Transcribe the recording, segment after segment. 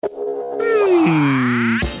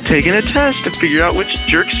taking a test to figure out which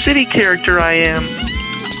Jerk City character I am.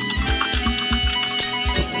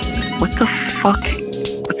 What the fuck?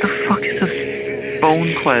 What the fuck is this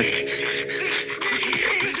phone quest?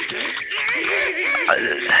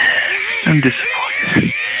 I'm disappointed.